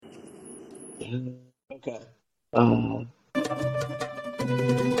Okay. Uh, let's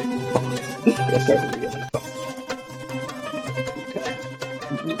start from the beginning. Okay.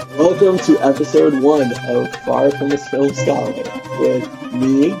 Welcome to episode one of Far From a Film Scholar with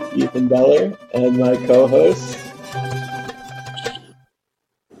me, Ethan Beller, and my co-host.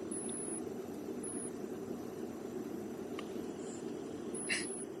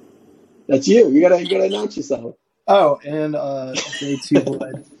 That's you. You gotta announce yourself. Oh, and JT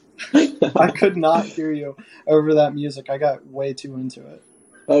Wood. I could not hear you over that music. I got way too into it.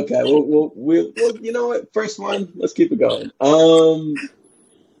 Okay. Well, you know what? First one. Let's keep it going.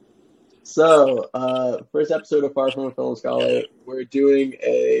 First episode of Far From a Film Scholar, we're doing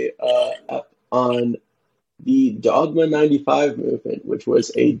a ep on the Dogma '95 movement, which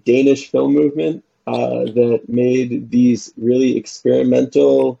was a Danish film movement that made these really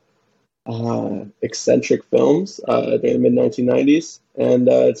experimental, eccentric films during the mid 1990s, and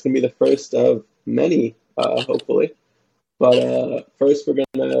it's going to be the first of many, hopefully. But first, we're going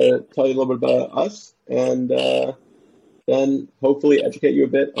to tell you a little bit about us, and then hopefully educate you a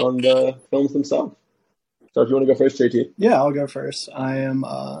bit on the films themselves. So if you want to go first, JT. Yeah, I'll go first. I'm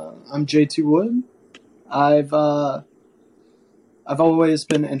JT Wood. I've always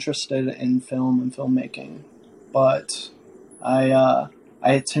been interested in film and filmmaking, but I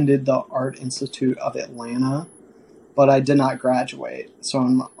attended the Art Institute of Atlanta, but I did not graduate. So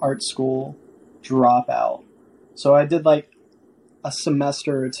I'm an art school dropout. So I did like a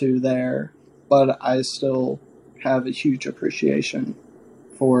semester or two there, but I still have a huge appreciation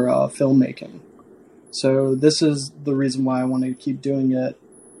for filmmaking. So this is the reason why I want to keep doing it,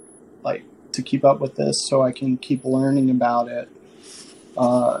 like to keep up with this so I can keep learning about it.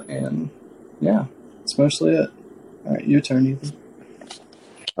 And yeah, that's mostly it. All right, your turn, Ethan.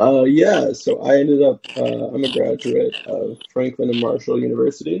 Yeah, so I ended up, I'm a graduate of Franklin and Marshall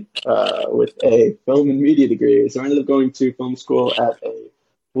University with a film and media degree. So I ended up going to film school at a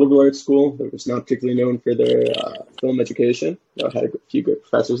liberal arts school that was not particularly known for their film education. I had a few great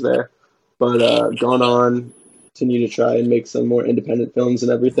professors there, but gone on, continue to try and make some more independent films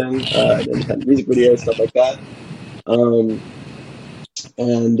and everything, and independent music videos, stuff like that.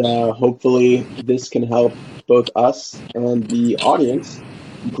 And hopefully this can help both us and the audience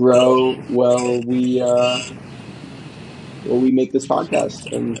grow while we make this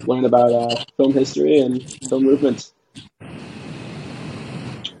podcast and learn about film history and film movements.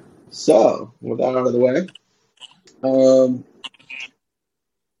 So, with that out of the way, for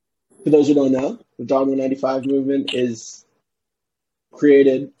those who don't know, the Dogma '95 movement is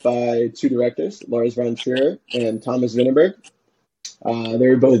created by two directors, Lars von Trier and Thomas Vinterberg. They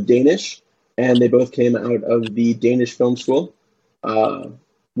were both Danish, and they both came out of the Danish Film School,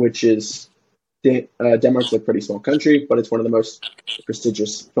 which is Denmark's a pretty small country, but it's one of the most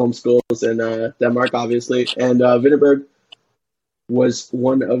prestigious film schools in Denmark, obviously. And Vinterberg was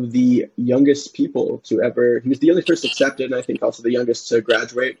one of the youngest people to ever. He was the youngest person accepted, and I think also the youngest to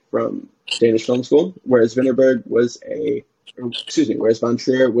graduate from Danish Film School. Whereas whereas von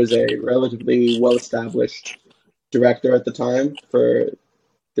Trier was a relatively well-established director at the time for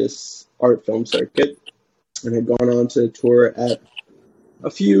this art film circuit, and had gone on to tour at a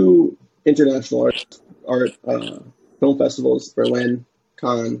few international art film festivals, Berlin,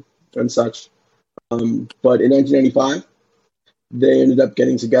 Cannes, and such. But in 1995, they ended up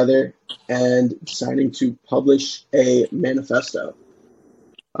getting together and deciding to publish a manifesto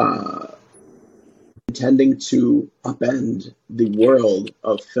intending to upend the world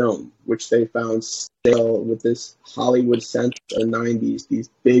of film, which they found still with this Hollywood sense of the 90s, these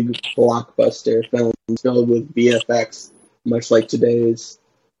big blockbuster films filled with VFX, much like today's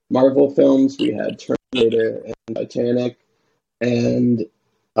Marvel films. We had Terminator and Titanic, and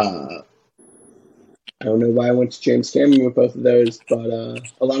I don't know why I went to James Cameron with both of those, but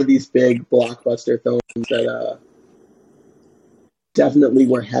a lot of these big blockbuster films that definitely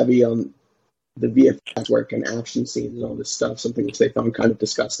were heavy on the VFX work and action scenes and all this stuff, something which they found kind of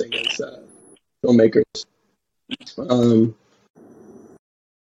disgusting as filmmakers.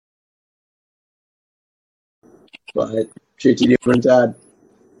 But JT, do you want to add?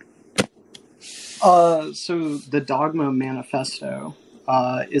 So the Dogma Manifesto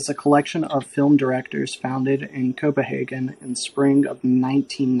is a collection of film directors founded in Copenhagen in spring of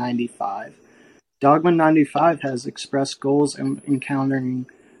 1995. Dogma '95 has expressed goals in encountering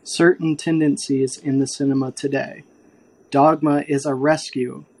certain tendencies in the cinema today. Dogma is a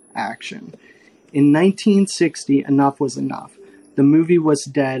rescue action. In 1960, enough was enough. The movie was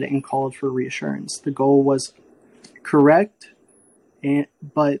dead and called for reassurance. The goal was correct,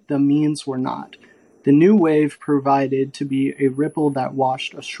 but the means were not. The new wave provided to be a ripple that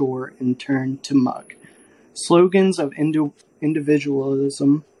washed ashore and turned to muck. Slogans of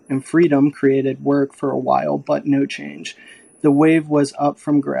individualism and freedom created work for a while, but no change. The wave was up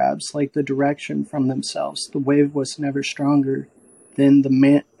from grabs, like the direction from themselves. The wave was never stronger than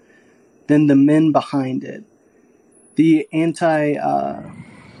the men behind it. The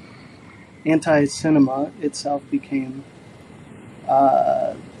anti-cinema itself became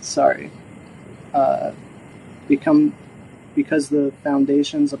become because the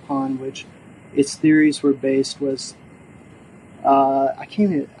foundations upon which its theories were based was I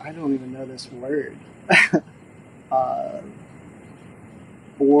don't even know this word.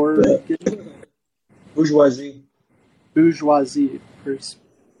 Bourgeoisie.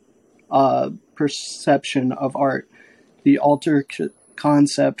 Perception of art. The alter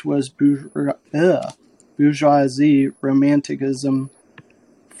concept was bourgeoisie romanticism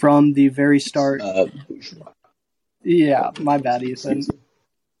from the very start. Yeah, my bad, Ethan.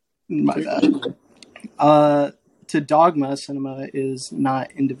 My bad. To Dogma, cinema is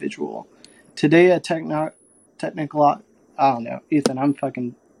not individual. Today, a technical. I don't know, Ethan.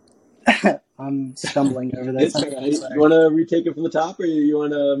 I'm stumbling over this. It's all right. You want to retake it from the top, or you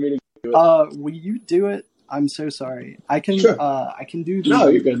want me to do it? Will you do it? I'm so sorry. I can. Sure. I can do. No,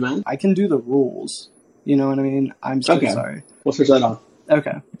 you're good, man. I can do the rules. You know what I mean? I'm so sorry. We'll switch that off.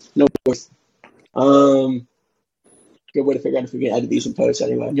 Okay. No worries. Good way to figure out if we can add these in post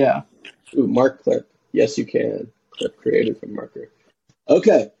anyway. Yeah. Ooh, Mark clip. Yes, you can. Clip created from marker.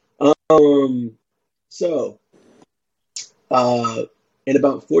 Okay. So, in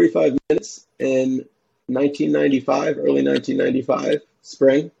about 45 minutes in 1995, early 1995,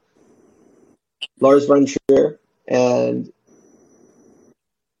 spring, Lars von Trier and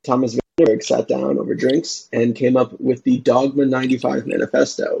Thomas Vinterberg sat down over drinks and came up with the Dogma 95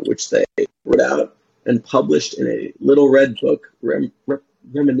 manifesto, which they wrote out and published in a little red book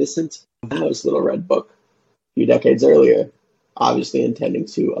reminiscent of Mao's little red book a few decades earlier, obviously intending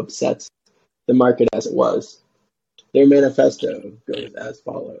to upset the market as it was. Their manifesto goes as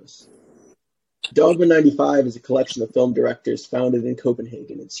follows. Dogma 95 is a collection of film directors founded in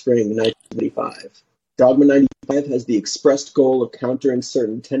Copenhagen in spring 1995. Dogma 95 has the expressed goal of countering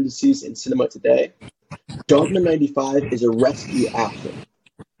certain tendencies in cinema today. Dogma 95 is a rescue action.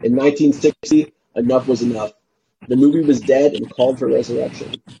 In 1960, enough was enough. The movie was dead and called for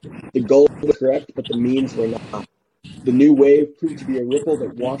resurrection. The goal was correct, but the means were not. The new wave proved to be a ripple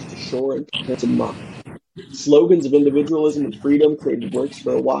that washed ashore and turned to muck. Slogans of individualism and freedom created works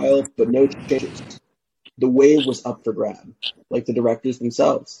for a while, but no changes. The wave was up for grab, like the directors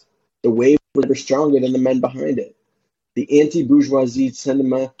themselves. The wave was never stronger than the men behind it. The anti-bourgeoisie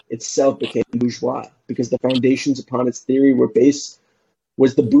cinema itself became bourgeois because the foundations upon its theory were based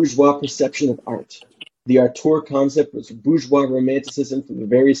was the bourgeois perception of art. The auteur concept was bourgeois romanticism from the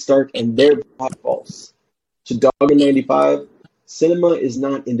very start, and thereby false. To Dogma 95, cinema is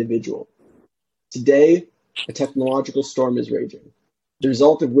not individual. Today, a technological storm is raging, the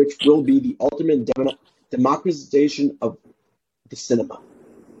result of which will be the ultimate democratization of the cinema.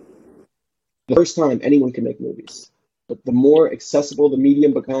 The first time anyone can make movies. But the more accessible the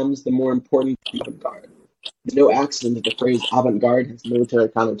medium becomes, the more important the avant-garde. It's no accident that the phrase avant-garde has military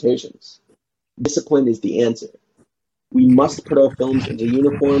connotations. Discipline is the answer. We must put our films into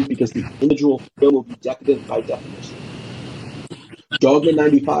uniform because the individual film will be decadent by definition. Dogma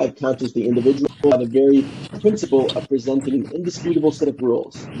 95 counters the individual by the very principle of presenting an indisputable set of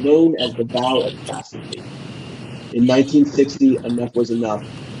rules, known as the vow of chastity. In 1960, enough was enough.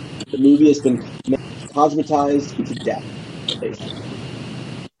 The movie has been cosmetized to death, they say.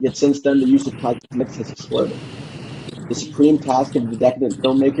 Yet since then, the use of cosmetics has exploded. The supreme task of the decadent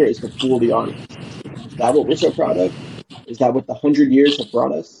filmmaker is to fool the audience. Is that what we're so proud of? Is that what the 100 years have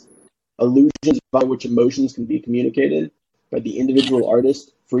brought us? Illusions by which emotions can be communicated by the individual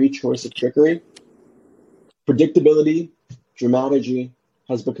artist, free choice of trickery? Predictability, dramaturgy,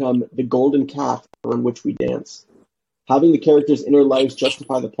 has become the golden calf on which we dance. Having the characters' inner lives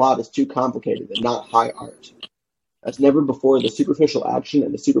justify the plot is too complicated and not high art. As never before, the superficial action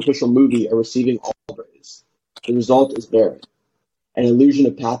and the superficial movie are receiving all praise. The result is barren. An illusion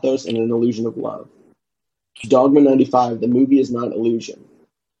of pathos and an illusion of love. Dogma 95, the movie is not illusion.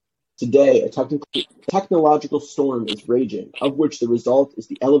 Today, a technological storm is raging, of which the result is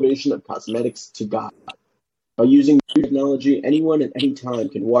the elevation of cosmetics to God. By using new technology, anyone at any time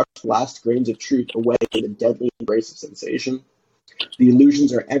can wash the last grains of truth away in the deadly embrace of sensation. The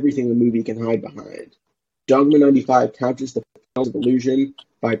illusions are everything the movie can hide behind. Dogma 95 counters the powers of illusion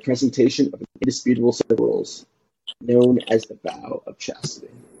by presentation of an indisputable set of rules, known as the vow of chastity.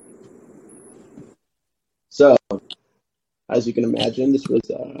 So, as you can imagine, this was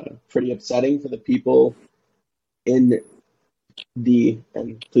pretty upsetting for the people in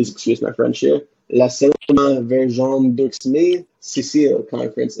and please excuse my French here, La Saint-Vergent d'Auxmy Sicile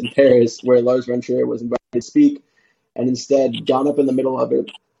conference in Paris, where Lars von Trier was invited to speak, and instead got up in the middle of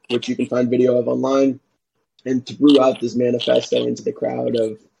it, which you can find video of online, and threw out this manifesto into the crowd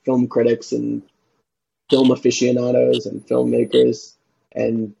of film critics and film aficionados and filmmakers,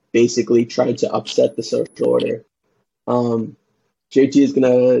 and basically tried to upset the social order. JT is going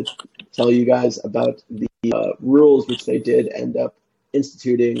to tell you guys about the rules which they did end up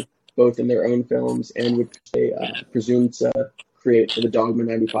instituting both in their own films and which they presumed to create for the Dogma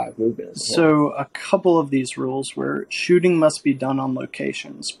 95 movement. So a couple of these rules were shooting must be done on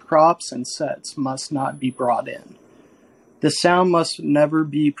locations. Props and sets must not be brought in. The sound must never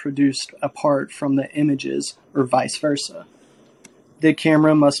be produced apart from the images or vice versa. The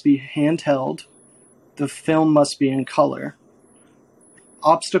camera must be handheld. The film must be in color.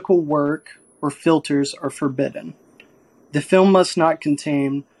 Obstacle work or filters are forbidden. The film must not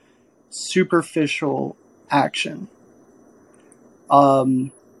contain superficial action.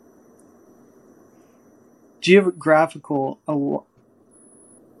 Geographical.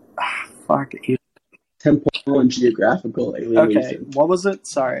 Temporal and geographical alienation. Okay, what was it?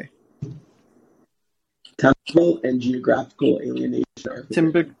 Sorry. Temporal and geographical alienation.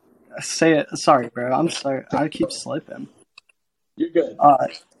 Say it. Sorry, bro. I'm sorry. I keep slipping. You're good.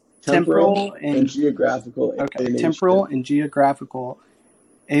 Temporal and geographical alienation. Temporal and geographical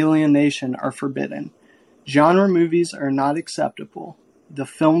alienation are forbidden. Genre movies are not acceptable. The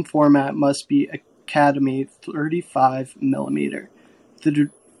film format must be Academy 35 millimeter. The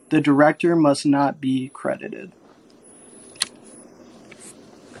director must not be credited.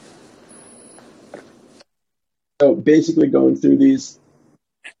 So basically going through these,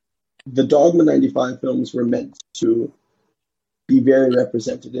 the Dogma 95 films were meant to be very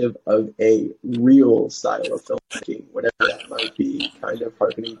representative of a real style of filmmaking, whatever that might be, kind of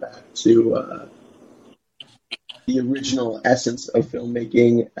harkening back to the original essence of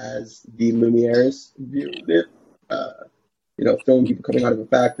filmmaking as the Lumieres viewed it. Film people coming out of a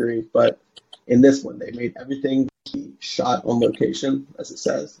factory, but in this one, they made everything be shot on location, as it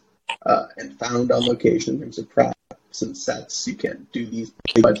says, and found on location. There's a props and sets. You can't do these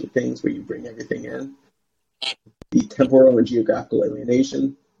big budget things where you bring everything in. The temporal and geographical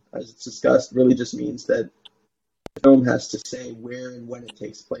alienation, as it's discussed, really just means that the film has to say where and when it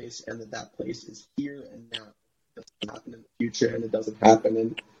takes place, and that place is here and now. It doesn't happen in the future, and it doesn't happen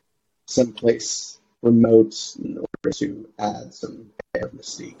in some place remote in order to add some air of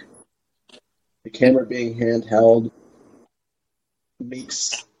mystique. The camera being handheld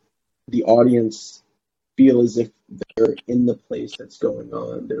makes the audience feel as if they're in the place that's going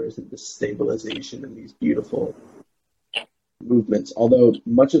on. There isn't this stabilization and these beautiful movements, although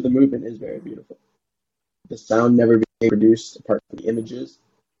much of the movement is very beautiful. The sound never being produced apart from the images,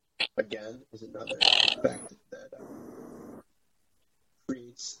 again, is another effect that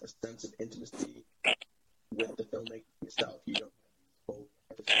creates a sense of intimacy with the filmmaking itself. You don't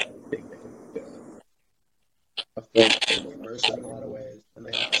have this whole thing that can a film that's more immersive in a lot of ways, and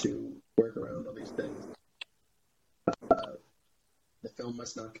they have to work around all these things. The film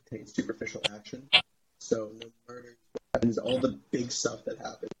must not contain superficial action, so no murder, weapons, all the big stuff that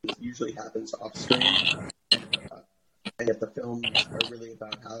happens usually happens off screen. And if the films are really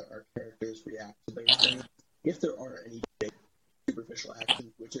about how our characters react to those things, if there are any big superficial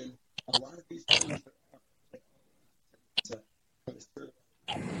actions, which in a lot of these films there are,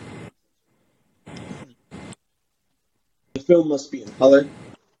 the film must be in color.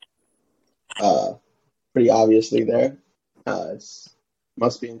 Pretty obviously there. It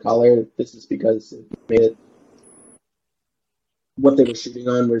must be in color. This is because it made it. What they were shooting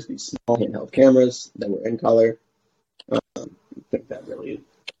on was these small handheld cameras that were in color. I think that really is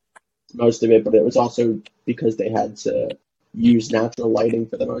most of it, but it was also because they had to use natural lighting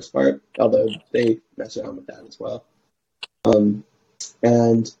for the most part, although they mess around with that as well.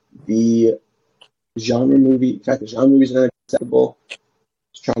 And the genre movies are not acceptable.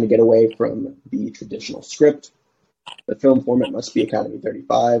 It's trying to get away from the traditional script. The film format must be Academy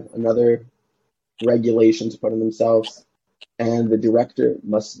 35, another regulation to put on themselves, and the director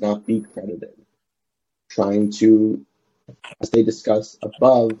must not be credited. Trying to, as they discuss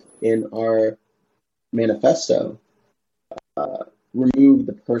above in our manifesto, remove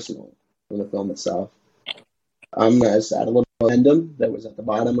the personal from the film itself. I'm going to add a little addendum that was at the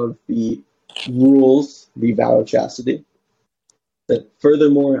bottom of the rules, the vow of chastity, that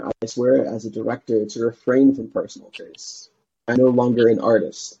furthermore, I swear as a director to refrain from personal tastes, I'm no longer an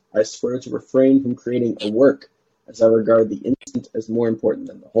artist. I swear to refrain from creating a work, as I regard the instant as more important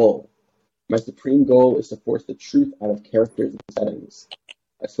than the whole. My supreme goal is to force the truth out of characters and settings.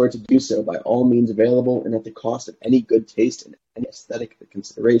 I swear to do so by all means available and at the cost of any good taste and any aesthetic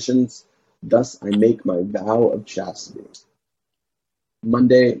considerations. Thus I make my vow of chastity.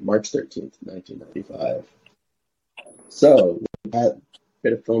 Monday, March 13th, 1995. So, that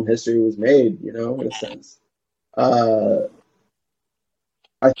bit of film history was made, in a sense. Uh,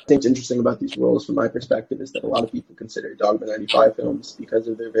 I think what's interesting about these rules, from my perspective, is that a lot of people consider Dogma 95 films, because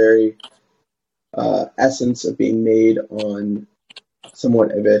of their very essence of being made on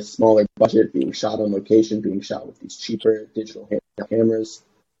somewhat of a smaller budget, being shot on location, being shot with these cheaper digital cameras,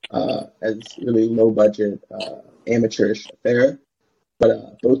 as really low budget, amateurish affair.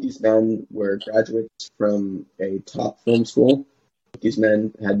 But both these men were graduates from a top film school. These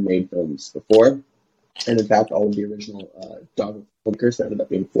men had made films before, and in fact, all of the original Dogma filmmakers, there ended up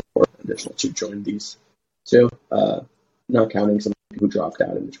being 4 additional to join these two, not counting some who dropped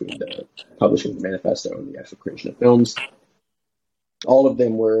out in between the publishing of the manifesto and the actual creation of films. All of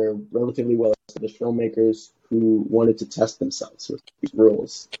them were relatively well-established filmmakers who wanted to test themselves with these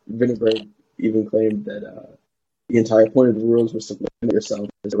rules. Vinterberg even claimed that the entire point of the rules was to limit yourself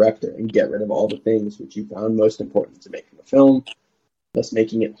as a director and get rid of all the things which you found most important to making a film, thus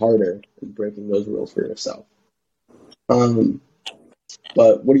making it harder and breaking those rules for yourself.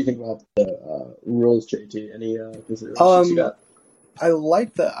 But what do you think about the rules, JT? Any considerations you got? I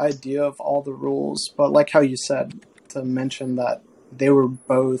like the idea of all the rules, but like how you said, to mention that they were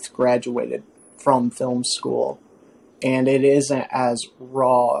both graduated from film school, and it isn't as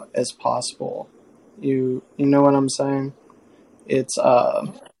raw as possible. You know what I'm saying? It's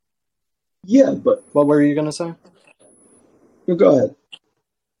Yeah, but what were you gonna say? no, go ahead.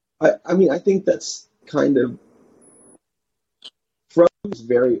 I mean, I think that's kind of, from its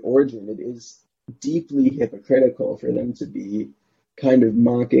very origin, it is deeply hypocritical for them to be kind of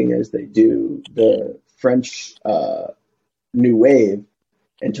mocking, as they do, the French New Wave,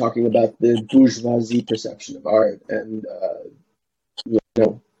 and talking about the bourgeoisie perception of art, and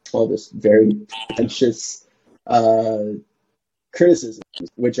all this very pretentious criticisms,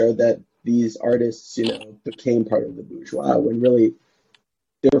 which are that these artists, became part of the bourgeois, when really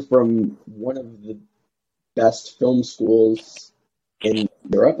they're from one of the best film schools in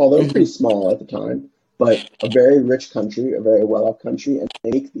Europe, although pretty small at the time, but a very rich country, a very well-off country, and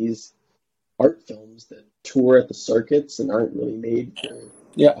they make these art films that tour at the circuits and aren't really made for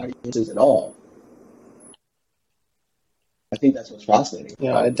audiences at all. I think that's what's fascinating.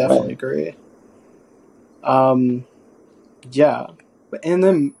 Yeah, I definitely agree. Yeah, and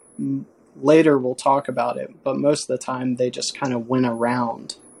then later we'll talk about it, but most of the time they just kind of went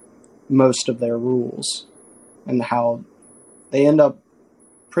around most of their rules, and how they end up,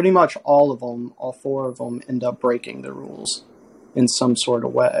 pretty much all of them, all 4 of them, end up breaking the rules in some sort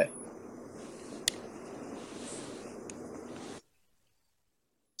of way.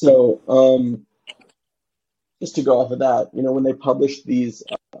 So, just to go off of that, when they published these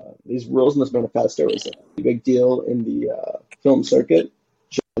rules in this manifesto, it was a big deal in the film circuit.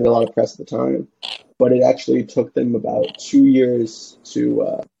 Generated a lot of press at the time, but it actually took them about 2 years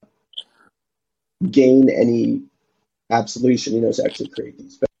to gain any absolution, to actually create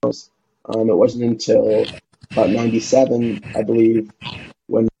these films. It wasn't until about 97, I believe,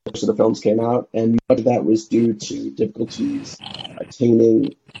 when most of the films came out, and much of that was due to difficulties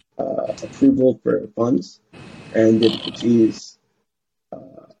attaining approval for funds and difficulties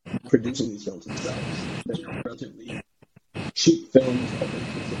producing these films themselves. They're relatively cheap films,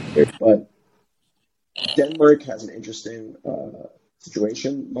 but Denmark has an interesting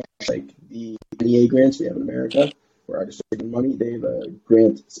situation, much like the NEA grants we have in America, where artists are given money. They have a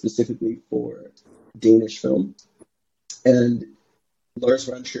grant specifically for Danish film, and Lars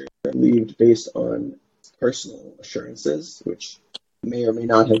von Trier believed, based on personal assurances, which may or may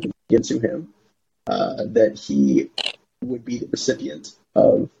not have been given to him, that he would be the recipient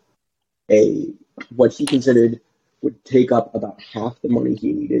of what he considered would take up about half the money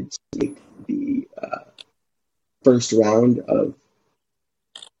he needed to make the first round of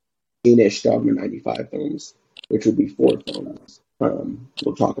Danish Dogma 95 films, which would be 4 films.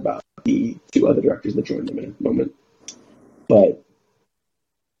 We'll talk about the 2 other directors that joined them in a moment. But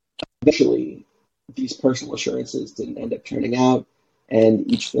eventually, these personal assurances didn't end up turning out,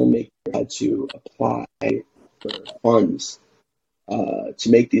 and each filmmaker had to apply for funds to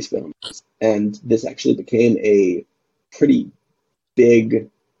make these films. And this actually became a pretty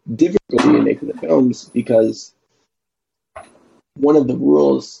big difficulty in making the films, because one of the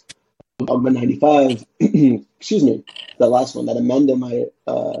rules Dogma 95, excuse me, that last one, that Amanda might,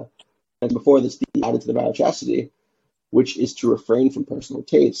 and before this, be added to the vow of chastity, which is to refrain from personal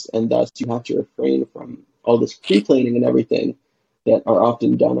taste, and thus you have to refrain from all this pre-planning and everything that are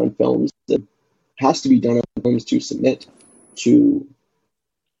often done on films. That has to be done on films to submit to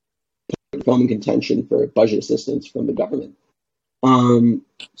film in contention for budget assistance from the government.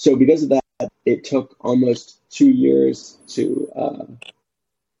 So because of that, it took almost 2 years to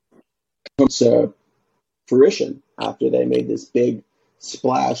come to fruition after they made this big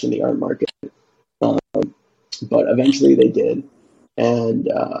splash in the art market. But eventually they did. And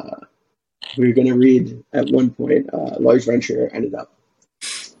we were going to read at one point, Lars von Trier ended up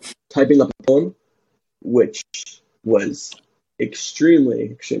typing up a poem, which was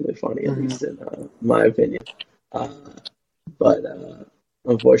extremely, extremely funny, at least in my opinion. But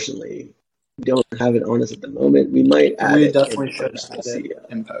unfortunately, we don't have it on us at the moment. We might add We it definitely in should post to add see it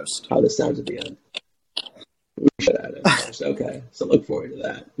in post. how this sounds at the end. We should add it in post. Okay, so look forward to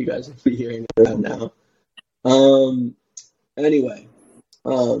that. You guys will be hearing it now. Anyway,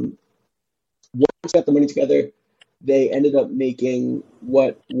 once they got the money together, they ended up making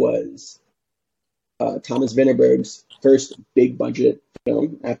what was Thomas Vinterberg's first big budget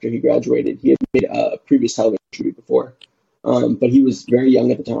film after he graduated. He had made a previous television movie before, but he was very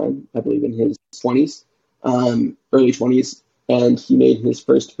young at the time, I believe in his 20s, early 20s, and he made his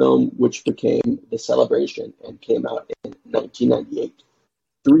first film, which became The Celebration and came out in 1998,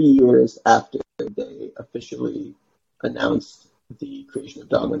 3 years after they officially announced the creation of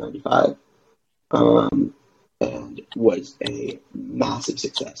Dogma 95, and was a massive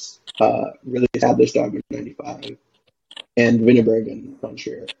success. Really established Dogma 95 and Vinterberg and von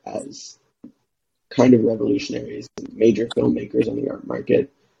Trier as kind of revolutionaries and major filmmakers on the art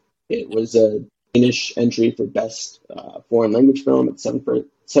market. It was a Danish entry for Best Foreign Language Film at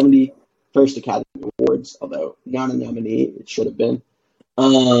 71st Academy Awards, although not a nominee, it should have been.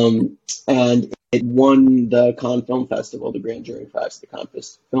 And it won the Cannes Film Festival, the Grand Jury Prize, the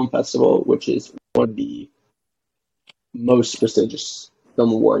Cannes Film Festival, which is one of the most prestigious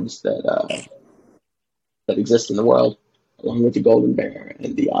film awards that exist in the world, along with the Golden Bear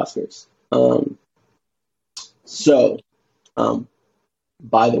and the Oscars.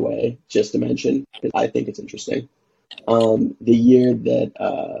 By the way, just to mention, because I think it's interesting, the year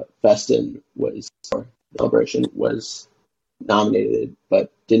that Festin was, or Celebration was nominated,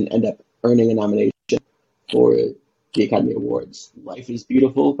 but didn't end up earning a nomination for the Academy Awards, Life is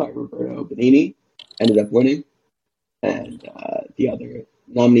Beautiful by Roberto Benigni ended up winning. And the other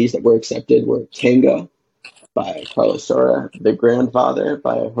nominees that were accepted were Tango by Carlos Saura, The Grandfather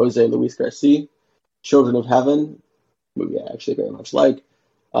by Jose Luis Garcia, Children of Heaven, movie I actually very much like,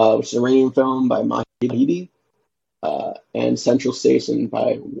 which is an Iranian film by Mahdi Hidi, and Central Station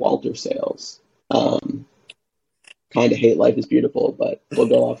by Walter Sales. Kind of hate Life is Beautiful, but we'll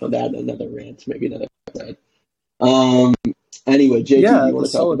go off on that in another rant, maybe another episode. Anyway, JT, do you want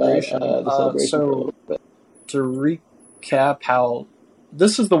to talk about the Celebration for a little bit? To recap how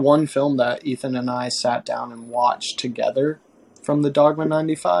this is the one film that Ethan and I sat down and watched together from the Dogma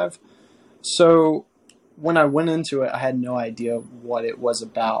 95. So when I went into it, I had no idea what it was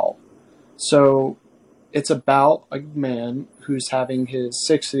about. So it's about a man who's having his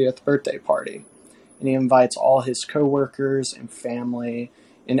 60th birthday party, and he invites all his coworkers and family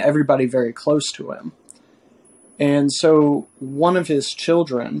and everybody very close to him. And so one of his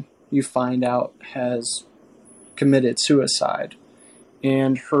children, you find out, has committed suicide,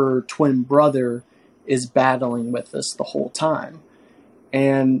 and her twin brother is battling with this the whole time.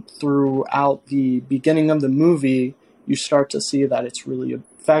 And throughout the beginning of the movie, you start to see that it's really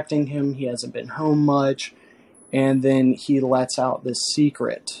affecting him. He hasn't been home much, and then he lets out this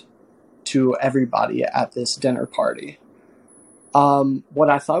secret to everybody at this dinner party. What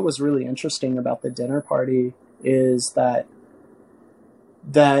I thought was really interesting about the dinner party is that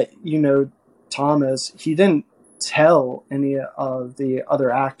Thomas, he didn't tell any of the other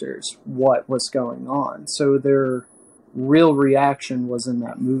actors what was going on. So their real reaction was in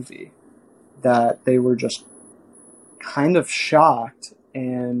that movie, that they were just kind of shocked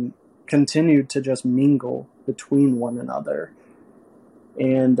and continued to just mingle between one another.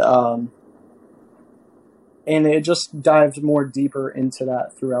 And it just dived more deeper into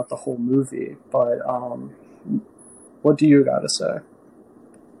that throughout the whole movie. But what do you got to say?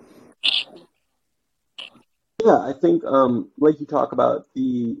 Yeah, I think, like you talk about,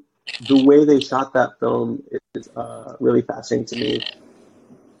 the way they shot that film is really fascinating to me.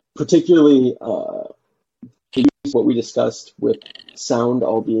 Particularly what we discussed with sound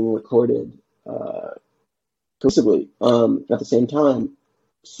all being recorded cohesively at the same time.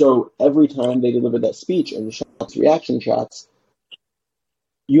 So every time they delivered that speech and shots, reaction shots,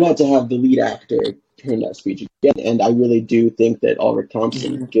 you had to have the lead actor turn that speech again. And I really do think that Ulrich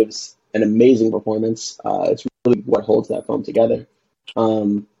Thompson gives an amazing performance. It's really what holds that film together.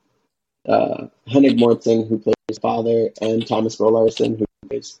 Henning Mortensen, who plays his father, and Thomas Bo Larsen, who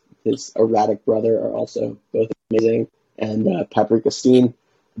plays his erratic brother, are also both amazing. And Paprika Steen,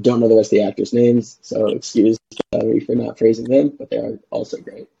 don't know the rest of the actors' names, so excuse me for not phrasing them, but they are also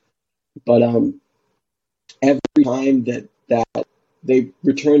great. But every time that they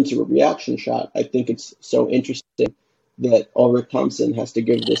return to a reaction shot, I think it's so interesting that Ulrich Thompson has to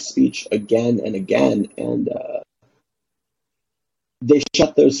give this speech again and again, and they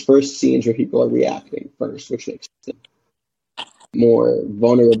shot those first scenes where people are reacting first, which makes them more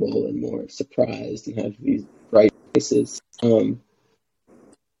vulnerable and more surprised and have these bright faces.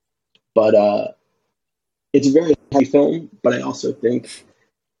 But it's a very heavy film, but I also think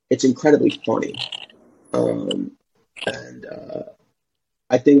it's incredibly funny. And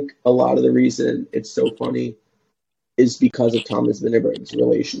I think a lot of the reason it's so funny is because of Thomas Vinterberg's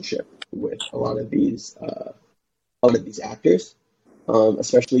relationship with a lot of these actors,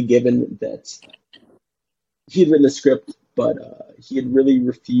 especially given that he had written the script, but he had really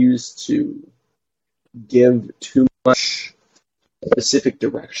refused to give too much specific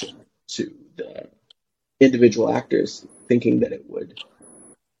direction to the individual actors, thinking that it would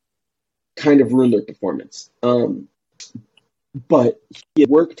kind of ruin their performance. But he had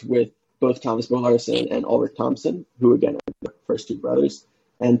worked with both Thomas Bo Larsen and Ulrich Thompson, who again are the first two brothers,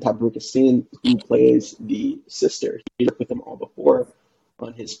 and Paprika Steen, who plays the sister. He worked with them all before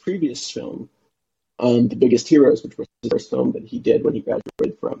on his previous film, The Biggest Heroes, which was the first film that he did when he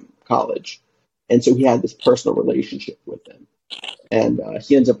graduated from college. And so he had this personal relationship with them. And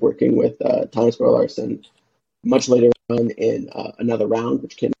he ends up working with Thomas Bo Larsen much later on in Another Round,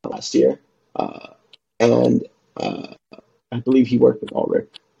 which came out last year. And I believe he worked with Ulrich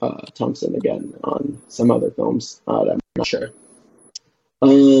Thompson again on some other films. I'm not sure.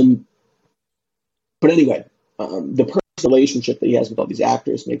 But anyway, the personal relationship that he has with all these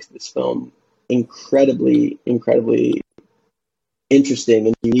actors makes this film incredibly interesting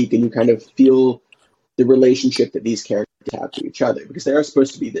and unique, and you kind of feel the relationship that these characters have to each other, because they are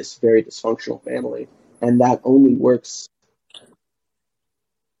supposed to be this very dysfunctional family, and that only works,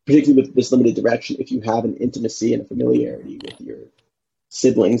 particularly with this limited direction, if you have an intimacy and a familiarity with your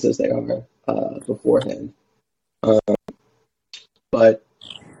siblings as they are beforehand. But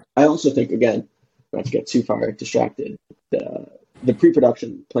I also think, again, not to get too far distracted, the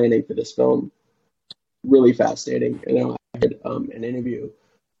pre-production planning for this film really fascinating. You know, I heard an interview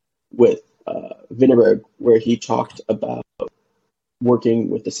with Vinterberg where he talked about working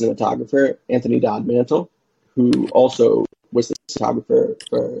with the cinematographer Anthony Dodd Mantle, who also was the cinematographer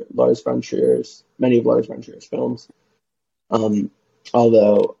for many of Lars von Trier's films.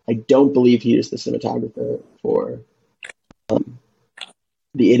 Although I don't believe he was the cinematographer for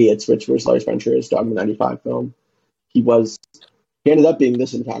The Idiots, which was Lars von Trier's Dogma 95 film. He ended up being the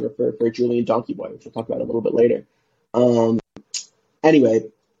cinematographer for Julian Donkey Boy, which we'll talk about a little bit later. Anyway,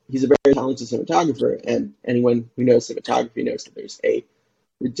 he's a very talented cinematographer, and anyone who knows cinematography knows that there's a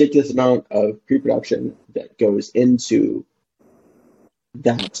ridiculous amount of pre-production that goes into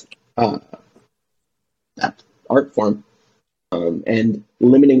that art form, and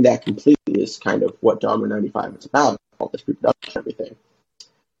limiting that completely is kind of what Dogma 95 is about, all this pre-production and everything.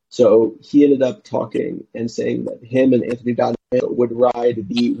 So he ended up talking and saying that him and Anthony Dodd would ride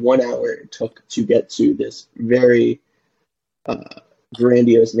the 1 hour it took to get to this very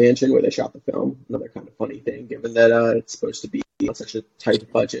grandiose mansion where they shot the film. Another kind of funny thing, given that it's supposed to be on such a tight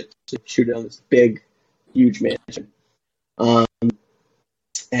budget to shoot it on this big, huge mansion.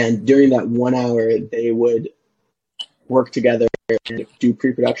 And during that 1 hour, they would work together and do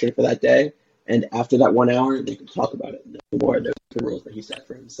pre-production for that day. And after that 1 hour, they could talk about it no more. Those are the rules that he set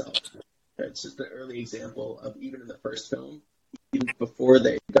for himself. It's just an early example of, even in the first film, even before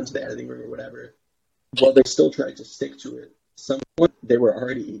they got to the editing room or whatever, while they still tried to stick to it, somewhat they were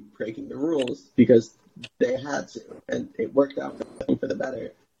already breaking the rules because they had to, and it worked out for the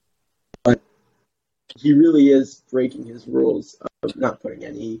better. But he really is breaking his rules of not putting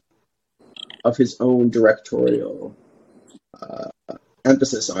any of his own directorial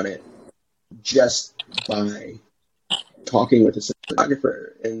emphasis on it, just by talking with a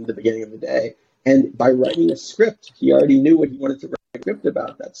cinematographer in the beginning of the day. And by writing a script, he already knew what he wanted to write a script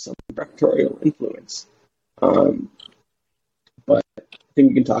about. That's some directorial influence. But I think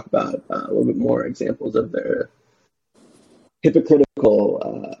we can talk about a little bit more examples of their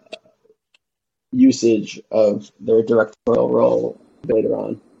hypocritical usage of their directorial role later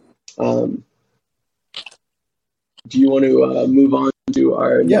on. Um, do you want to move on to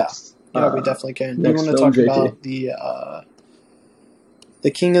our Yeah, next yeah, we definitely can. Do you next want to film, talk JT? about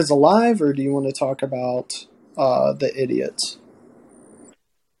the King is Alive, or do you want to talk about the Idiots?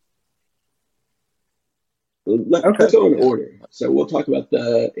 Let's Okay, go in yeah. order. So we'll talk about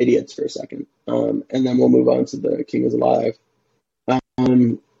the idiots for a second, and then we'll move on to the King is Alive.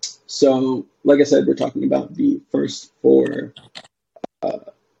 Um, so, like I said, we're talking about the first four uh,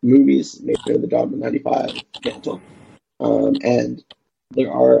 movies made under the Dogma 95 mantle. And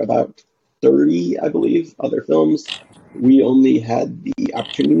there are about 30, I believe, other films. We only had the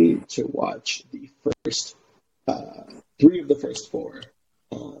opportunity to watch the first uh, three of the first four.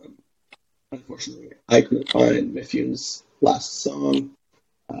 Um, Unfortunately, I couldn't find Mifun's last song,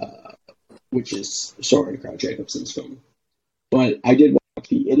 uh, which is Soren Krauss Jacobson's film. But I did watch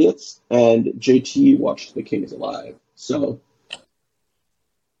The Idiots, and JT watched The King is Alive. So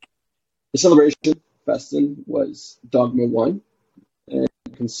the celebration Festin was Dogma 1, and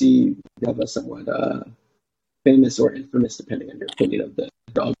you can see we have a somewhat famous or infamous, depending on your opinion of the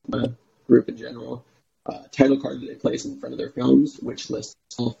Dogma group in general, title card that they place in front of their films, which lists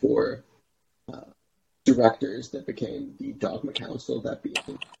all four uh, directors that became the Dogma Council, that being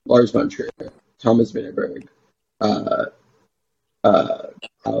Lars von Trier, Thomas Vinterberg, uh, uh,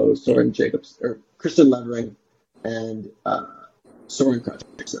 Soren Jacobs, or Christian Levering, and Soren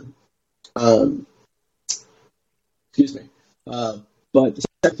Krauss-Jacobson. Um, excuse me. But the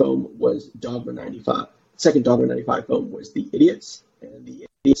second film was Dogma 95. The second Dogma 95 film was The Idiots, and The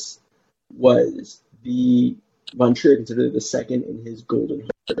Idiots was the Von Trier considered the second in his Golden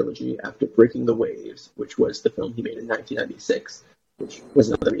Horse trilogy after Breaking the Waves, which was the film he made in 1996, which was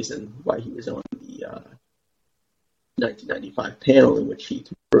another reason why he was on the 1995 panel in which he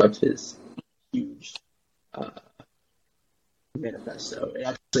wrote his huge uh, manifesto. It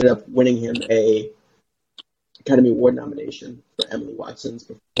actually ended up winning him a Academy Award nomination for Emily Watson's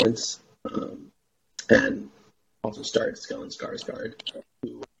performance, and also starred Stellan Skarsgård,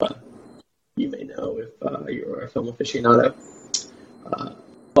 who you may know if you're a film aficionado.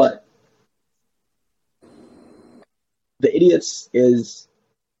 But The Idiots is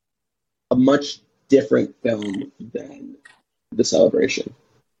a much different film than The Celebration.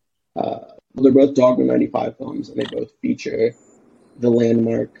 Well, they're both Dogma 95 films, and they both feature the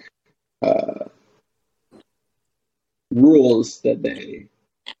landmark uh, rules that they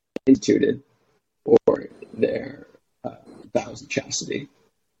instituted for their vows of chastity.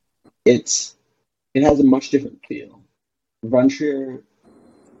 It has a much different feel. Von Trier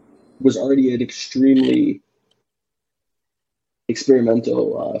was already an extremely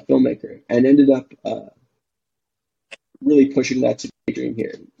experimental filmmaker and ended up really pushing that to the dream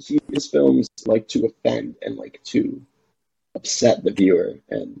here. His films like to offend and like to upset the viewer,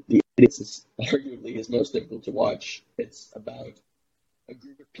 and The Idiots is arguably his most difficult to watch. It's about a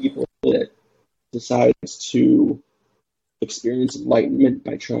group of people that decides to experience enlightenment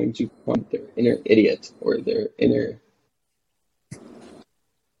by trying to find their inner idiot or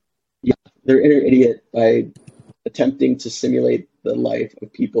yeah, their inner idiot by attempting to simulate the life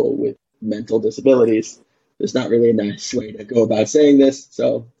of people with mental disabilities. There's not really a nice way to go about saying this,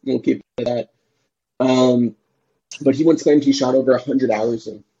 so we'll keep it to that. But he once claimed he shot over 100 hours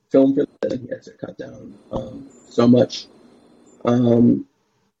of film for this, and he had to cut down so much. Um,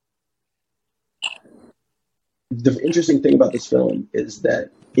 the interesting thing about this film is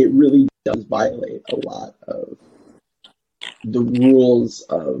that it really does violate a lot of the rules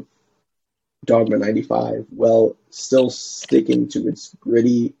of Dogma 95 while still sticking to its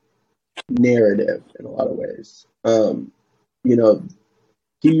gritty narrative in a lot of ways. You know,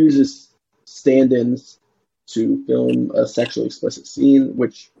 he uses stand-ins to film a sexually explicit scene,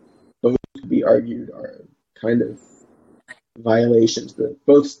 which both could be argued are kind of violations,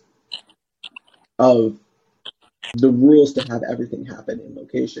 both of the rules to have everything happen in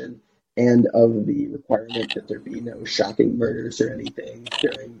location and of the requirement that there be no shocking murders or anything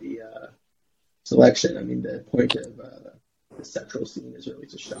during the selection. I mean, the point of the sexual scene is really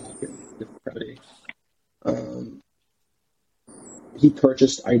to shock and depravity. Um, he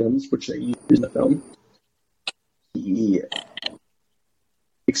purchased items which they use in the film. He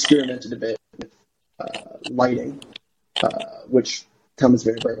experimented a bit with lighting, which Thomas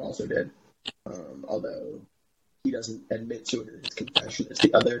Vinterberg also did, although he doesn't admit to it in his confession as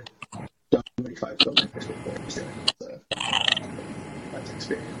the other 25 filmmakers before him saying it's a complex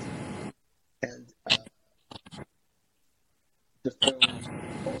experience. And the film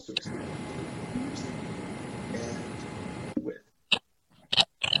also experimented with music and with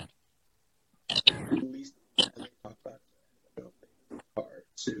at least they talk about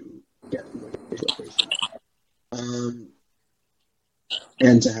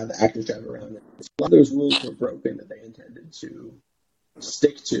and to have the actors drive around. A lot of those rules were broken that they intended to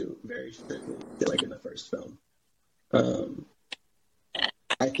stick to very strictly, like in the first film. Um,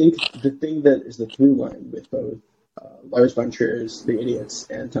 I think the thing that is the through line with both Lars von Trier's The Idiots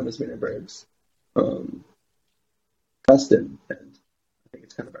and Thomas Vinterberg's um, Custon, and I think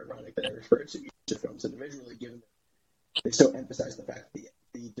it's kind of ironic that I refer to each of the films individually, given that they so emphasize the fact that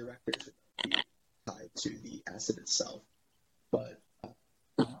the directors should not be tied to the asset itself, but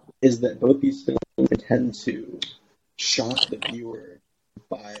is that both these films intend to shock the viewer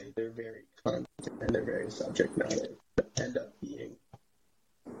by their very content and their very subject matter, but end up being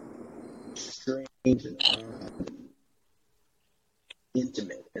strange and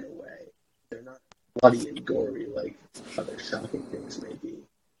intimate in a way. They're not bloody and gory like other shocking things may be.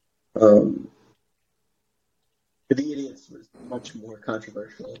 The Idiots was much more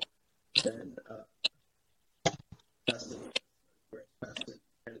controversial than Fast and where Fast and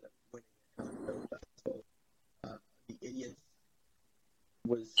ended up winning a film festival. The Idiots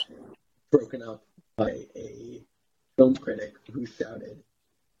was broken up by a film critic who shouted,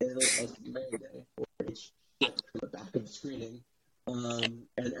 "It'll us Mayday," or a ship from the back of the screening, and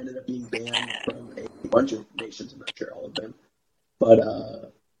ended up being banned from a bunch of nations. I'm not sure all of them,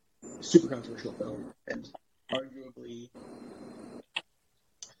 but super controversial film and arguably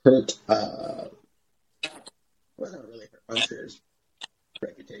hurt. Well, not really hurt Hunter's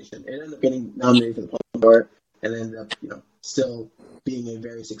reputation. It ended up getting nominated for the Palme d'Or, and ended up, still being a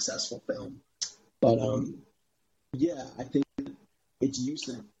very successful film. But yeah, I think its use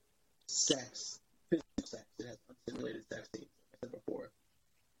of sex, physical sex, it has unsimulated sex scenes, like I said before,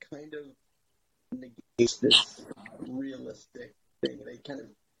 kind of negates this realistic thing. They kind of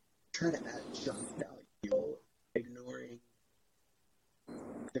try to add shock value, ignoring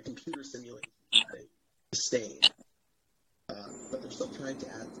the computer simulations they sustain. But they're still trying to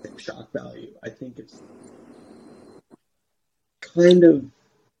add the same shock value. I think it's kind of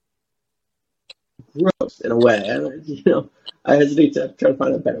gross in a way. I hesitate to try to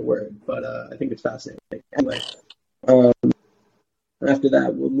find a better word, but I think it's fascinating. Anyway, after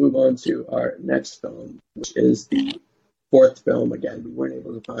that, we'll move on to our next film, which is the fourth film. Again, we weren't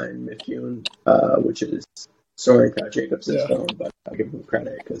able to find Mifune, which is Soren Kraut Jacobs' film, but I'll give him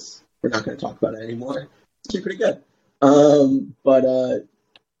credit because we're not going to talk about it anymore. It's pretty good. But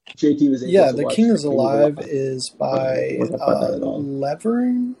JT was able to The watch King is Alive is by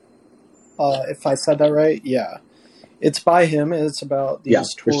Levering, if I said that right. Yeah. It's by him, and it's about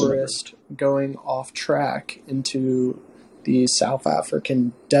these tourists going off track into the South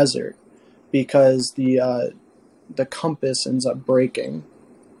African desert because the compass ends up breaking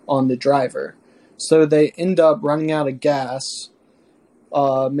on the driver. So they end up running out of gas,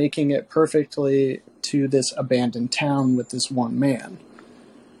 making it perfectly to this abandoned town with this one man.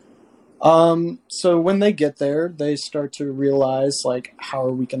 So when they get there, they start to realize, like, how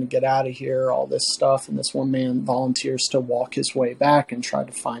are we going to get out of here, all this stuff, and this one man volunteers to walk his way back and try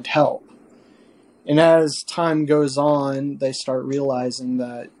to find help. And as time goes on, they start realizing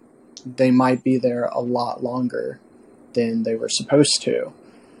that they might be there a lot longer than they were supposed to.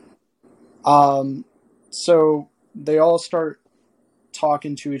 So they all start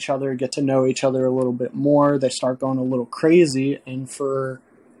talking to each other, get to know each other a little bit more. They start going a little crazy, and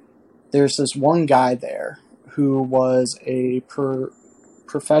there's this one guy there who was a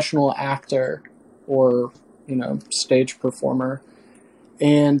professional actor or, stage performer,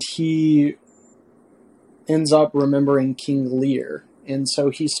 and he ends up remembering King Lear. And so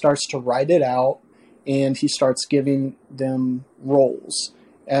he starts to write it out, and he starts giving them roles.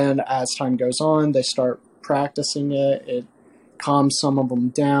 And as time goes on, they start practicing it. It calms some of them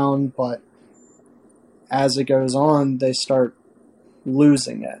down, but as it goes on, they start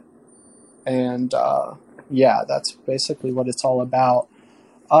losing it. And that's basically what it's all about.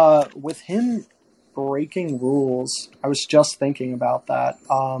 With him breaking rules, I was just thinking about that.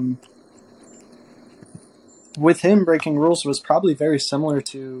 With him breaking rules was probably very similar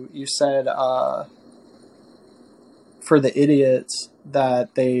to, you said, for The Idiots,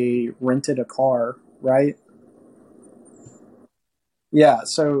 that they rented a car, right? Yeah,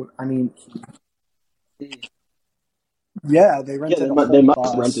 so, I mean, yeah, they rented a whole they must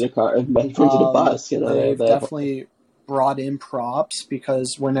bus. have rented a car. They rented a bus. They've definitely brought in props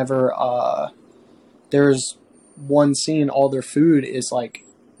because whenever there's one scene, all their food is like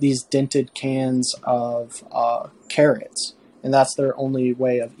these dented cans of carrots, and that's their only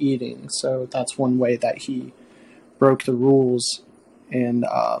way of eating. So that's one way that he broke the rules in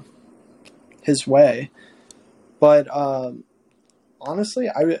his way. But honestly,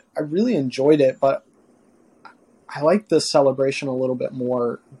 I really enjoyed it, but I like the celebration a little bit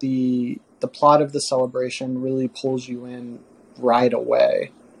more. The plot of the celebration really pulls you in right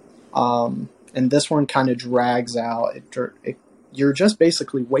away. And this one kind of drags out. You're just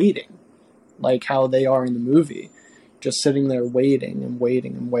basically waiting, like how they are in the movie, just sitting there waiting and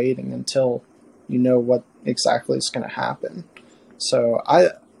waiting and waiting until you know what exactly is going to happen. So I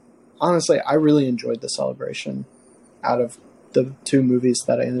really enjoyed the celebration out of the two movies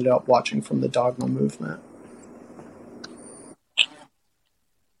that I ended up watching from the Dogma movement.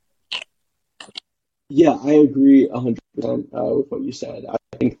 Yeah, I agree 100% with what you said. I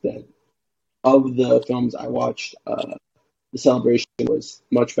think that of the films I watched, The Celebration was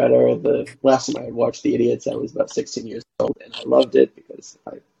much better. The last time I had watched The Idiots, I was about 16 years old, and I loved it because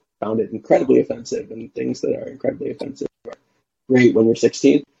I found it incredibly offensive, and things that are incredibly offensive are great when you're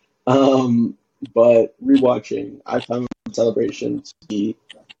 16. But rewatching, I found Celebration to be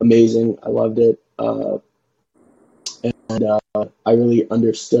amazing. I loved it, and I really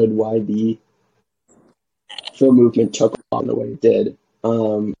understood why the film movement took off the way it did.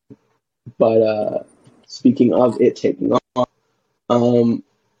 But speaking of it taking off, um,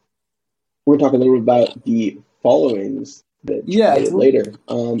 we're talking a little bit about the followings that generated later.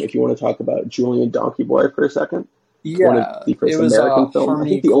 If you want to talk about Julian Donkey Boy for a second, one of the first American films. I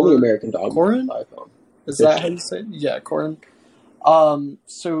think the only American Dogma film. Is that how you say it? Yeah, Corin.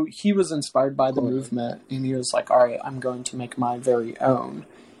 So he was inspired by the movement, and he was like, all right, I'm going to make my very own.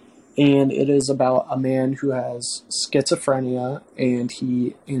 And it is about a man who has schizophrenia, and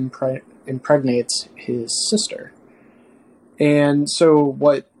he impregnates his sister. And so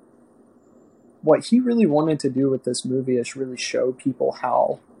what he really wanted to do with this movie is really show people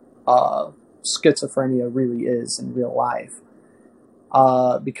how schizophrenia really is in real life.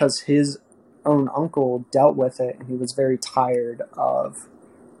 Because his own uncle dealt with it, and he was very tired of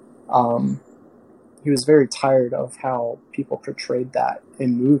how people portrayed that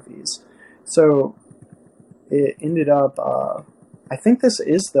in movies. So it ended up, I think this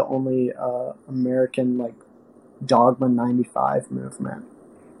is the only American like Dogma 95 movement,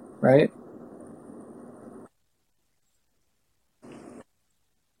 right?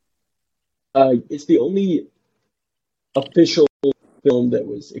 It's the only official film that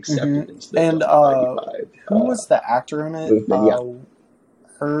was accepted into the and 95. Who was the actor in it? Movement,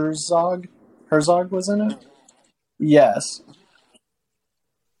 Herzog was in it. Yes.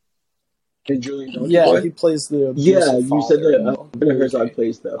 And Julian Donkey Yeah, Boy? he plays the you father said that Werner Herzog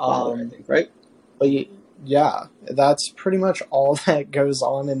plays the father, I think, right? But yeah, that's pretty much all that goes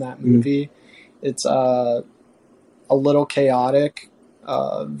on in that movie. It's a little chaotic,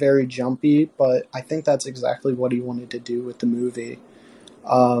 very jumpy, but I think that's exactly what he wanted to do with the movie.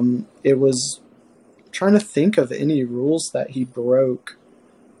 It was trying to think of any rules that he broke.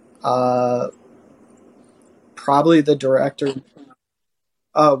 Probably the director.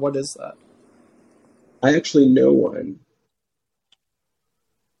 What is that? I actually know one.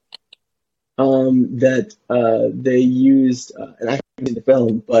 That they used, and I haven't seen the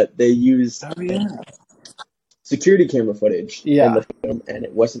film, but they used security camera footage in the film, and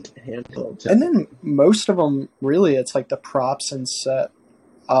it wasn't handheld. And then most of them, really, it's like the props and set.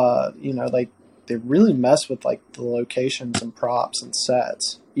 Like they really mess with like the locations and props and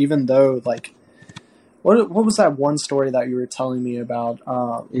sets, even though like. What was that one story that you were telling me about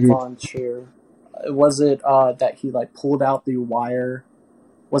Von Trier? Was it that he like pulled out the wire?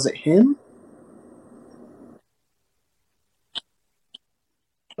 Was it him?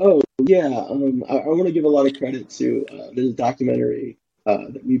 Oh yeah, I want to give a lot of credit to this documentary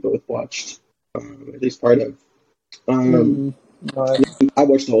that we both watched, at least part of. I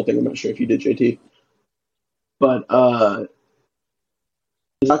watched the whole thing. I'm not sure if you did, JT, but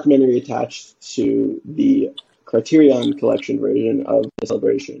the documentary attached to the Criterion Collection version of The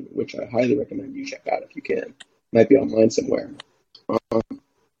Celebration, which I highly recommend you check out if you can. Might be online somewhere,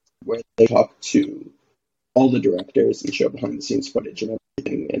 where they talk to all the directors and show behind the scenes footage and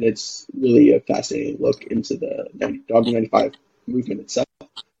everything. And it's really a fascinating look into the Dogma 95 movement itself.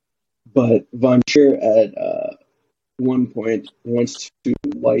 But Von Trier at one point wants to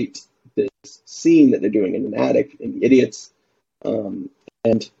light this scene that they're doing in an attic in The Idiots.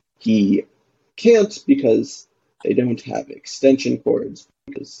 And he can't because they don't have extension cords,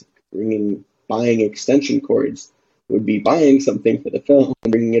 because buying extension cords would be buying something for the film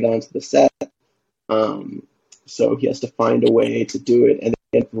and bringing it onto the set. So he has to find a way to do it, and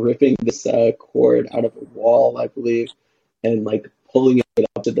then ripping this cord out of a wall, I believe, and like pulling it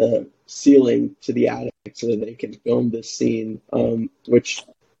up to the ceiling to the attic so that they can film this scene, which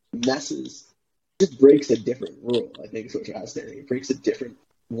just breaks a different rule. I think is what's fascinating. It breaks a different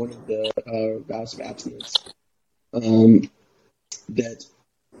one of the vows of abstinence that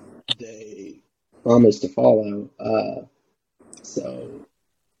they promised to follow. So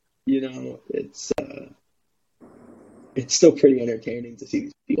it's still pretty entertaining to see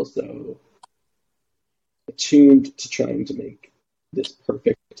these people so attuned to trying to make this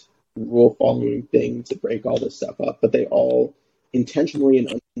perfect rule following thing to break all this stuff up, but they all intentionally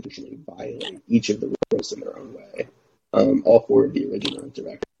and unintentionally violate each of the rules in their own way. All four of the original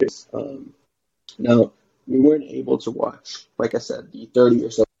directors. Now, we weren't able to watch, like I said, the 30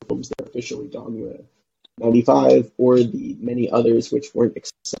 or so films that are officially Dogma 95 or the many others which weren't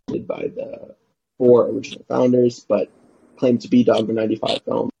accepted by the four original founders but claimed to be Dogma 95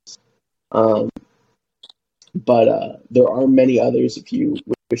 films. But there are many others if you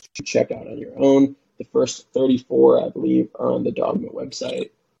wish to check out on your own. The first 34, I believe, are on the Dogma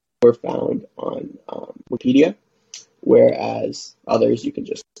website or found on Wikipedia, whereas others you can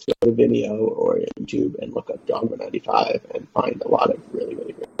just go to Vimeo or YouTube and look up Dogma 95 and find a lot of really,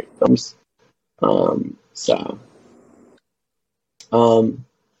 really great films.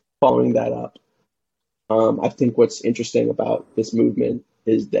 Following that up, I think what's interesting about this movement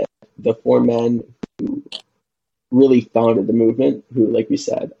is that the four men who really founded the movement, who, like we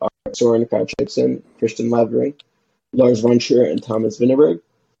said, are Soren Krauts Jacobsen, Christian Levering, Lars von Trier, and Thomas Vinterberg,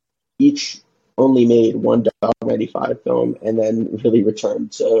 each only made one Dogma 95 film and then really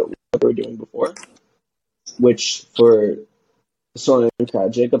returned to what they were doing before, which for Soren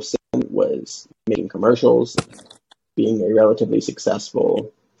Krauts Jacobsen was making commercials, being a relatively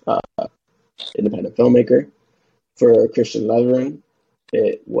successful independent filmmaker. For Christian Levering,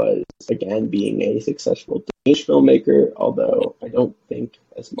 it was, again, being a successful Danish filmmaker, although I don't think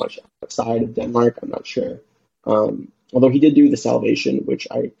as much outside of Denmark. I'm not sure. Although he did do The Salvation, which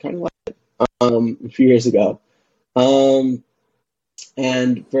I kind of liked a few years ago. And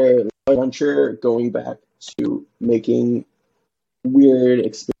for von Trier, going back to making weird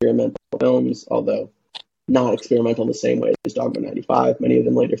experimental films, although not experimental in the same way as Dogma 95. Many of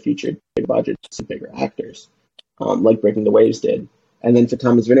them later featured big budgets and bigger actors, like Breaking the Waves did. And then for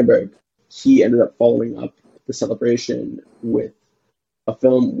Thomas Vinterberg, he ended up following up The Celebration with a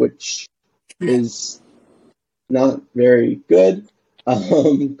film which is not very good,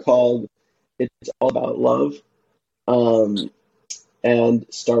 called It's All About Love, and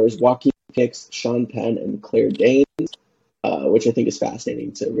stars Joaquin Phoenix, Sean Penn, and Claire Danes, which I think is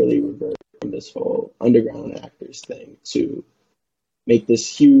fascinating to really revert from this whole underground actors thing to make this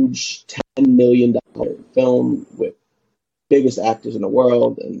huge $10 million film with biggest actors in the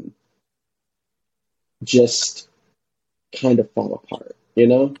world and just kind of fall apart,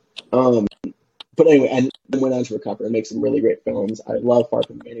 But anyway, and then went on to recover and make some really great films. I love Far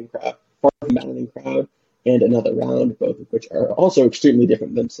From Battling Crowd, and Another Round, both of which are also extremely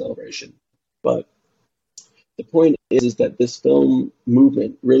different than Celebration. But the point is that this film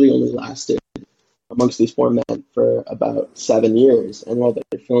movement really only lasted amongst these four men for about 7 years, and while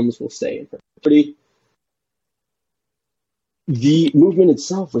their films will stay in perpetuity, the movement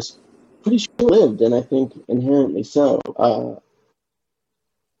itself was pretty short-lived, and I think inherently so.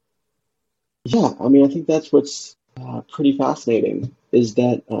 I think that's what's pretty fascinating, is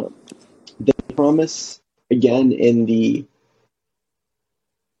that they promise, again, in the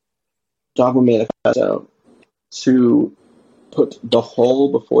Dogma Manifesto, to put the whole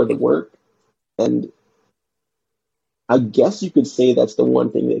before the work, and I guess you could say that's the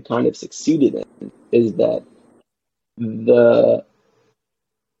one thing they kind of succeeded in, is that the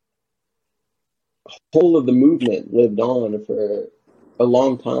whole of the movement lived on for a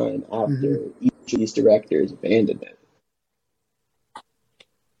long time after each of these directors abandoned it.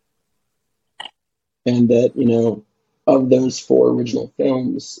 And that, of those four original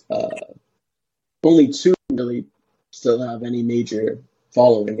films, only two really still have any major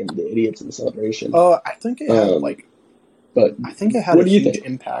following in The Idiots and The Celebration. Oh, I think it had a huge think?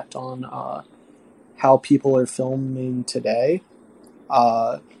 impact on how people are filming today,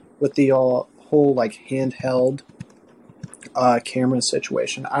 with the whole handheld camera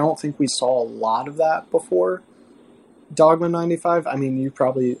situation. I don't think we saw a lot of that before Dogma 95. I mean, you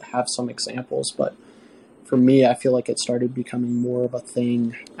probably have some examples, but for me, I feel like it started becoming more of a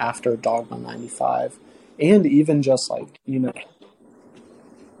thing after Dogma 95. And even just what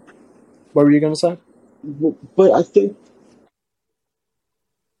were you going to say? But I think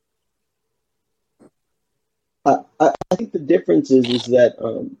the difference is that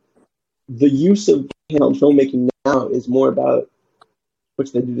the use of handheld filmmaking now is more about,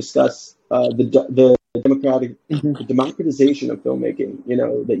 which they do discuss, the democratization of filmmaking.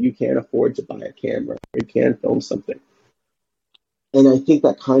 That you can afford to buy a camera, or you can film something, and I think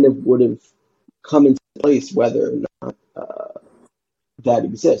that kind of would have come into place whether or not that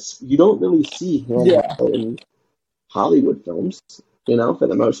exists. You don't really see Yeah. handheld in Hollywood films, for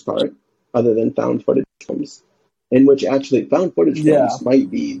the most part, other than found footage films, in which actually found footage Yeah. films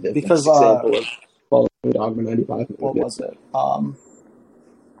might be the Because best example of following the Dogma 95 what movement, was it?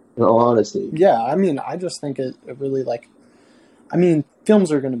 in all honesty. Yeah, I mean, I just think it really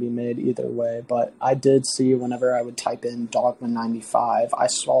films are going to be made either way, but I did see whenever I would type in Dogma 95, I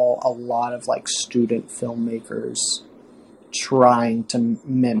saw a lot of student filmmakers trying to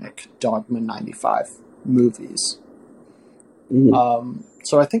mimic Dogma 95 movies. Mm-hmm.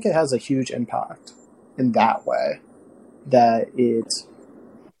 So I think it has a huge impact in that way that it.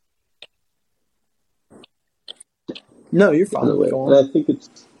 No, you're fine. Go on. And I think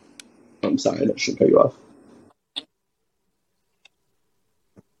I'm sorry, I shouldn't cut you off.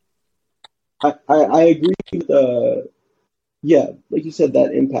 I agree with, yeah, like you said,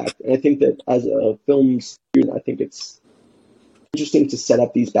 that impact. And I think that as a film student, I think it's interesting to set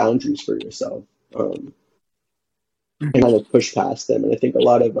up these boundaries for yourself, and kind of push past them. And I think a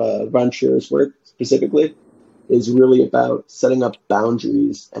lot of Von Trier's work specifically is really about setting up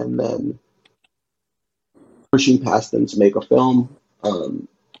boundaries and then pushing past them to make a film.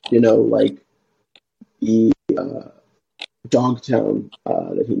 Like the Dogtown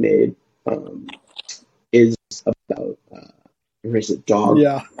that he made is about, or is it Dog?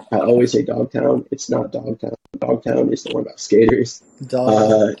 Yeah. I always say Dogtown. It's not Dogtown. Dogtown is the one about skaters.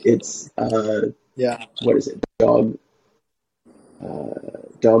 It's yeah. What is it?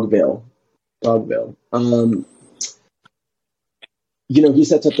 Dogville. Dogville. He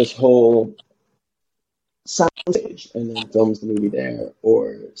sets up this whole soundstage and then films the movie there,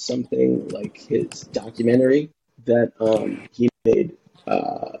 or something like his documentary that he made,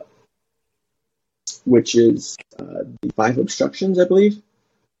 which is the Five Obstructions, I believe.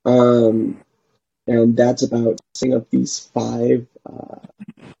 And that's about setting up these five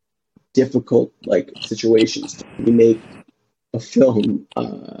difficult situations to remake a film,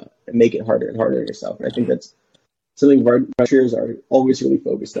 and make it harder and harder on yourself. And I think that's something writers are always really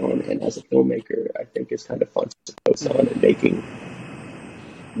focused on, and as a filmmaker, I think it's kind of fun to focus on and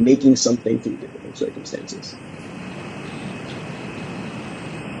making something through difficult circumstances.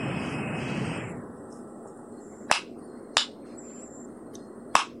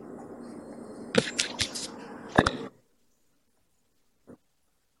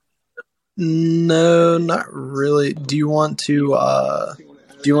 No, not really. Do you want to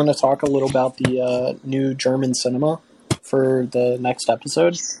talk a little about the new German cinema for the next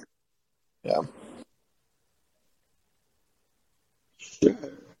episode? Yeah. Sure.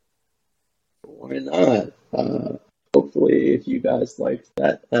 Why not? Hopefully, if you guys liked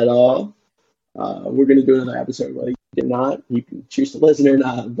that at all, we're going to do another episode. Whether you did not, you can choose to listen or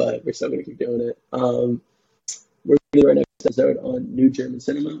not, but we're still going to keep doing it. We're going to do our next episode on New German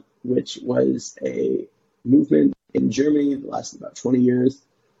Cinema, which was a movement in Germany that lasted about 20 years,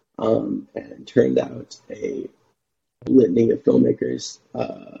 and turned out a litany of filmmakers.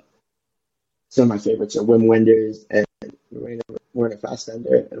 Some of my favorites are Wim Wenders and Werner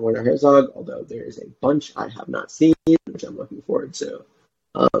Fassbender and Werner Herzog, although there is a bunch I have not seen, which I'm looking forward to.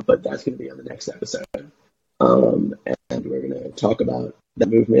 But that's going to be on the next episode. And we're going to talk about the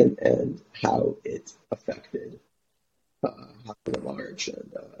movement and how it affected Hollywood at large.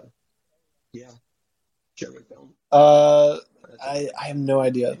 And German film. I have no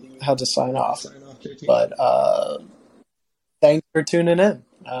idea how to sign off, but thanks for tuning in.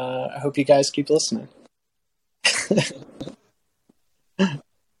 I hope you guys keep listening.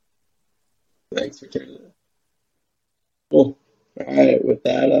 Thanks for tuning in. Cool. All right, with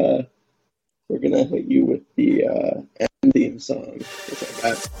that, we're gonna hit you with the end theme song, which I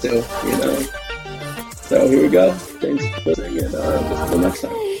got still, So here we go. Thanks for listening, and until next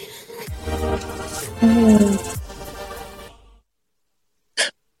time.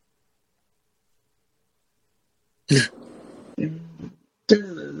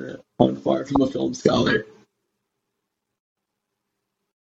 I'm far from a film scholar.